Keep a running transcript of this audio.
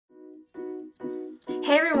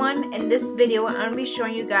Hey everyone, in this video I'm going to be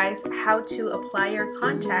showing you guys how to apply your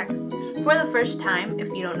contacts for the first time if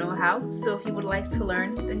you don't know how. So if you would like to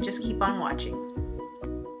learn, then just keep on watching.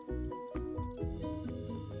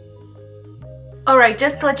 Alright,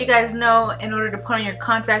 just to let you guys know, in order to put on your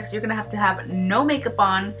contacts, you're going to have no makeup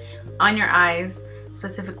on your eyes,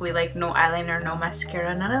 specifically like no eyeliner, no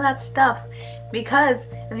mascara, none of that stuff. Because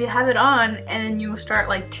if you have it on and then you start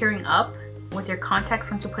like tearing up with your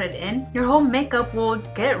contacts once you put it in, your whole makeup will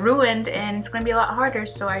get ruined and it's going to be a lot harder.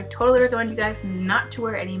 So I totally recommend you guys not to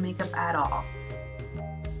wear any makeup at all.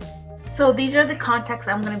 So these are the contacts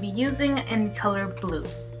I'm going to be using in the color blue.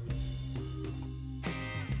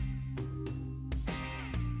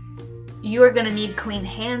 You are going to need clean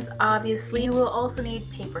hands, obviously. You will also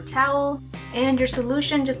need paper towel and your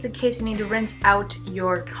solution just in case you need to rinse out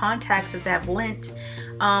your contacts if they have lint.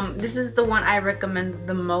 This is the one I recommend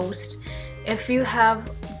the most. If you have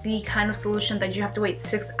the kind of solution that you have to wait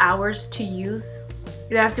 6 hours to use,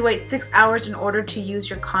 you have to wait 6 hours in order to use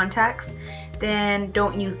your contacts, then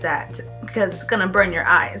don't use that because it's gonna burn your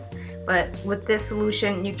eyes. But with this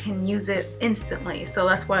solution, you can use it instantly. So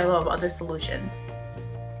that's what I love about this solution.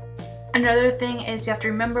 Another thing is you have to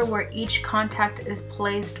remember where each contact is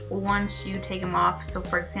placed once you take them off. So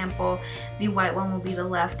for example, the white one will be the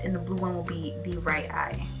left and the blue one will be the right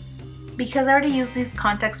eye. Because I already used these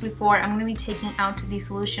contacts before, I'm going to be taking out the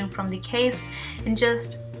solution from the case and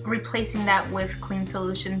just replacing that with clean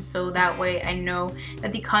solution, so that way I know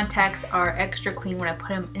that the contacts are extra clean when I put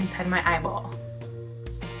them inside my eyeball.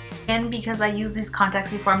 And because I used these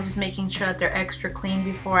contacts before, I'm just making sure that they're extra clean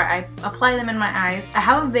before I apply them in my eyes. I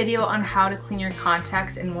have a video on how to clean your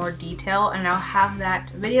contacts in more detail, and I'll have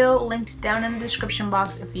that video linked down in the description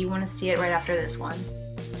box if you want to see it right after this one.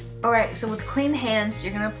 Alright, so with clean hands,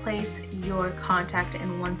 you're going to place your contact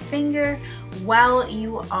in one finger while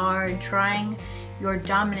you are drying your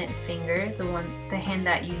dominant finger, the hand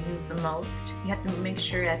that you use the most. You have to make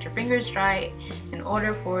sure that your finger is dry in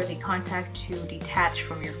order for the contact to detach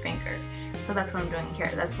from your finger. So that's what I'm doing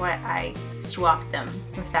here. That's why I swapped them,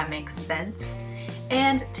 if that makes sense.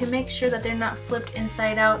 And to make sure that they're not flipped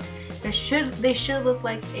inside out, they should look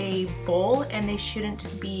like a bowl and they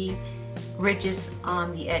shouldn't be ridges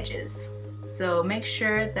on the edges. So make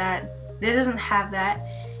sure that it doesn't have that,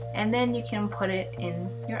 and then you can put it in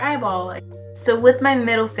your eyeball. So with my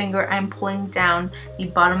middle finger, I'm pulling down the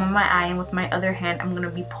bottom of my eye, and with my other hand, I'm going to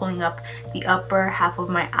be pulling up the upper half of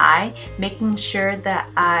my eye, making sure that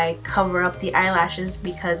I cover up the eyelashes,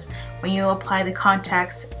 because when you apply the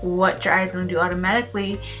contacts, what your eye is going to do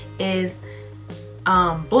automatically is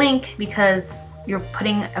blink, because you're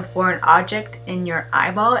putting a foreign object in your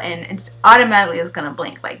eyeball and it automatically is going to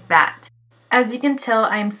blink like that. As you can tell,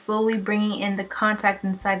 I'm slowly bringing in the contact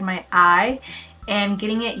inside my eye and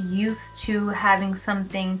getting it used to having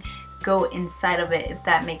something go inside of it, if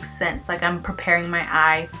that makes sense. Like I'm preparing my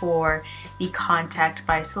eye for the contact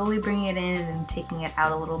by slowly bringing it in and taking it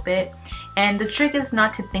out a little bit. And the trick is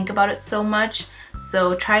not to think about it so much,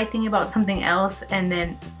 so try thinking about something else and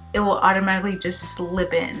then it will automatically just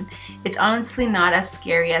slip in. It's honestly not as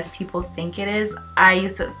scary as people think it is. I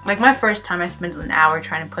used to, like my first time I spent an hour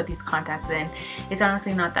trying to put these contacts in. It's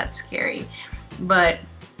honestly not that scary. But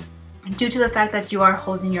due to the fact that you are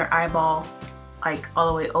holding your eyeball like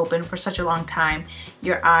all the way open for such a long time,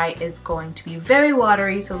 your eye is going to be very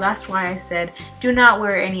watery. So that's why I said do not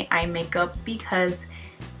wear any eye makeup, because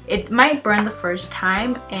it might burn the first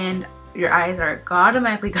time and your eyes are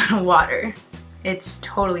automatically gonna water. It's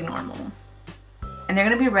totally normal. And they're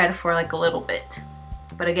gonna be red for like a little bit.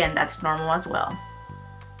 But again, that's normal as well.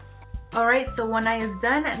 Alright, so one eye is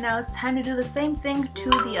done. Now it's time to do the same thing to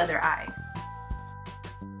the other eye.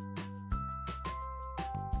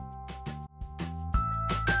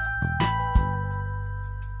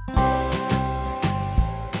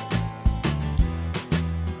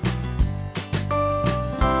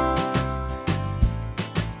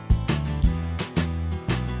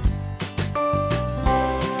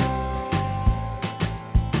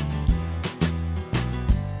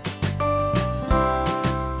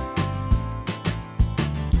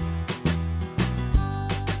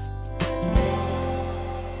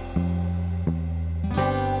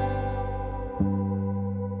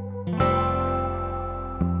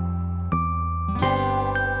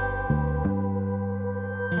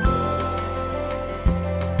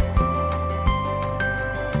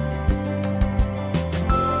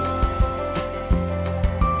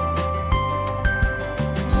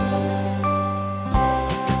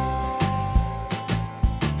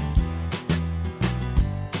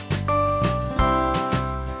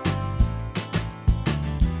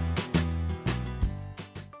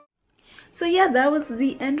 So yeah, that was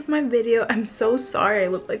the end of my video. I'm so sorry I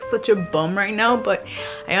look like such a bum right now, but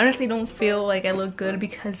I honestly don't feel like I look good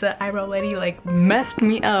because the eyebrow lady like messed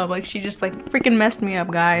me up. Like she just like freaking messed me up,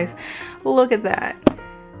 guys. Look at that.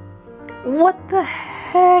 What the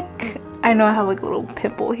heck? I know I have like a little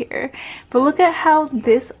pimple here, but look at how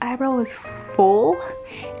this eyebrow is full,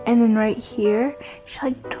 and then right here she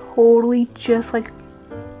like totally just like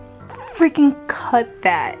freaking cut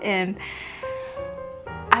that, and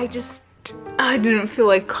I didn't feel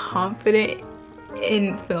like confident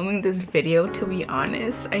in filming this video, to be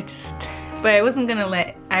honest. But I wasn't gonna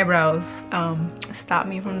let eyebrows stop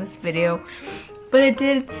me from this video, but it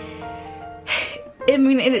did. I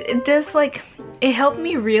mean, it does, like, it helped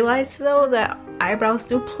me realize though that eyebrows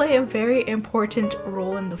do play a very important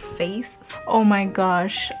role in the face. Oh my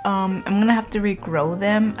gosh, I'm gonna have to regrow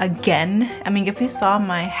them again. I mean, if you saw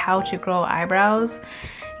my how to grow eyebrows,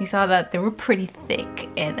 you saw that they were pretty thick,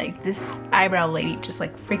 and like this eyebrow lady just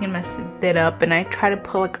like freaking messed it up, and I tried to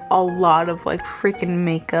put like a lot of like freaking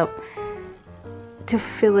makeup to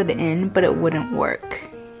fill it in, but it wouldn't work.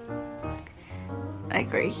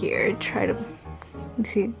 Like right here, try to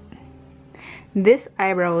see, this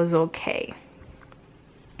eyebrow is okay,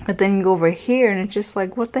 but then you go over here and it's just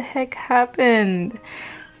like, what the heck happened?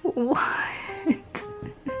 What?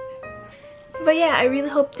 But yeah, I really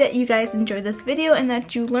hope that you guys enjoyed this video and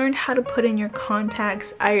that you learned how to put in your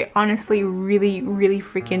contacts. I honestly really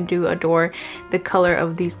freaking do adore the color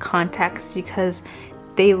of these contacts because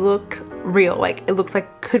they look real. Like, it looks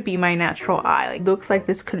like could be my natural eye. Like, it looks like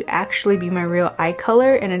this could actually be my real eye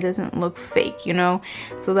color, and it doesn't look fake, you know?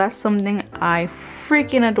 So that's something I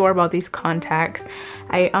freaking adore about these contacts.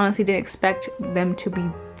 I honestly didn't expect them to be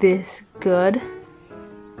this good.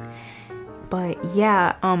 But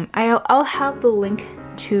yeah, I'll have the link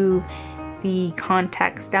to the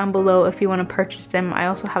contacts down below if you want to purchase them. I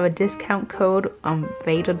also have a discount code,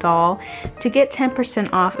 VEDADOLL, to get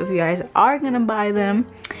 10% off if you guys are gonna buy them.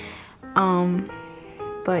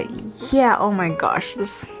 But yeah, oh my gosh,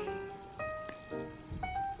 just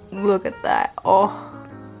look at that. Oh,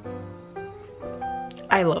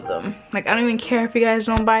 I love them. Like, I don't even care if you guys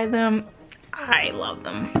don't buy them. I love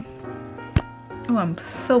them. Oh, I'm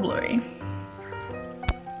so blurry.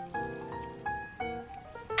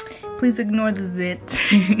 Please ignore the zit.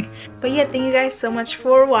 But yeah, thank you guys so much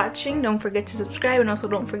for watching. Don't forget to subscribe, and also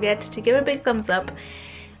don't forget to give it a big thumbs up.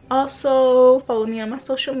 Also follow me on my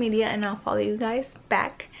social media and I'll follow you guys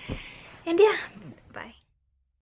back. And yeah,